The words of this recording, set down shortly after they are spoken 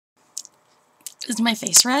Is my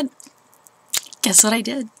face red? Guess what I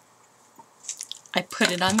did? I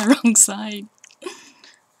put it on the wrong side.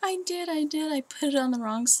 I did. I put it on the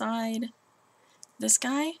wrong side. This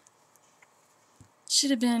guy should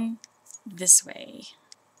have been this way.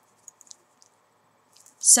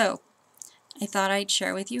 So, I thought I'd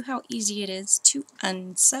share with you how easy it is to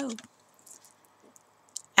unsew.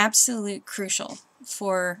 Absolute crucial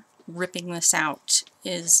for ripping this out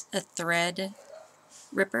is a thread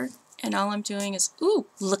ripper. And all I'm doing is, ooh,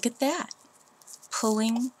 look at that.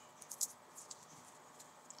 Pulling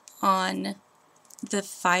on the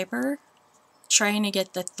fiber, trying to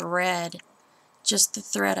get the thread, just the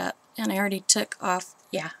thread up. And I already took off,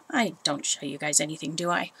 yeah, I don't show you guys anything, do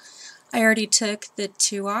I? I already took the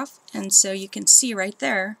 2 off, and so you can see right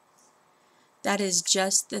there, that is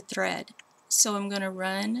just the thread. So I'm going to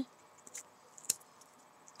run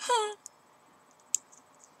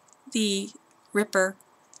the ripper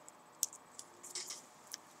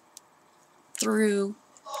through,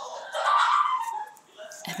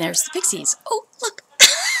 and there's the pixies. Oh, look!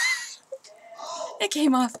 It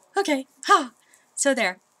came off. Okay, ha! So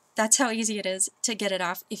there. That's how easy it is to get it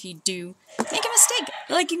off if you do make a mistake,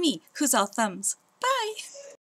 like me, who's all thumbs.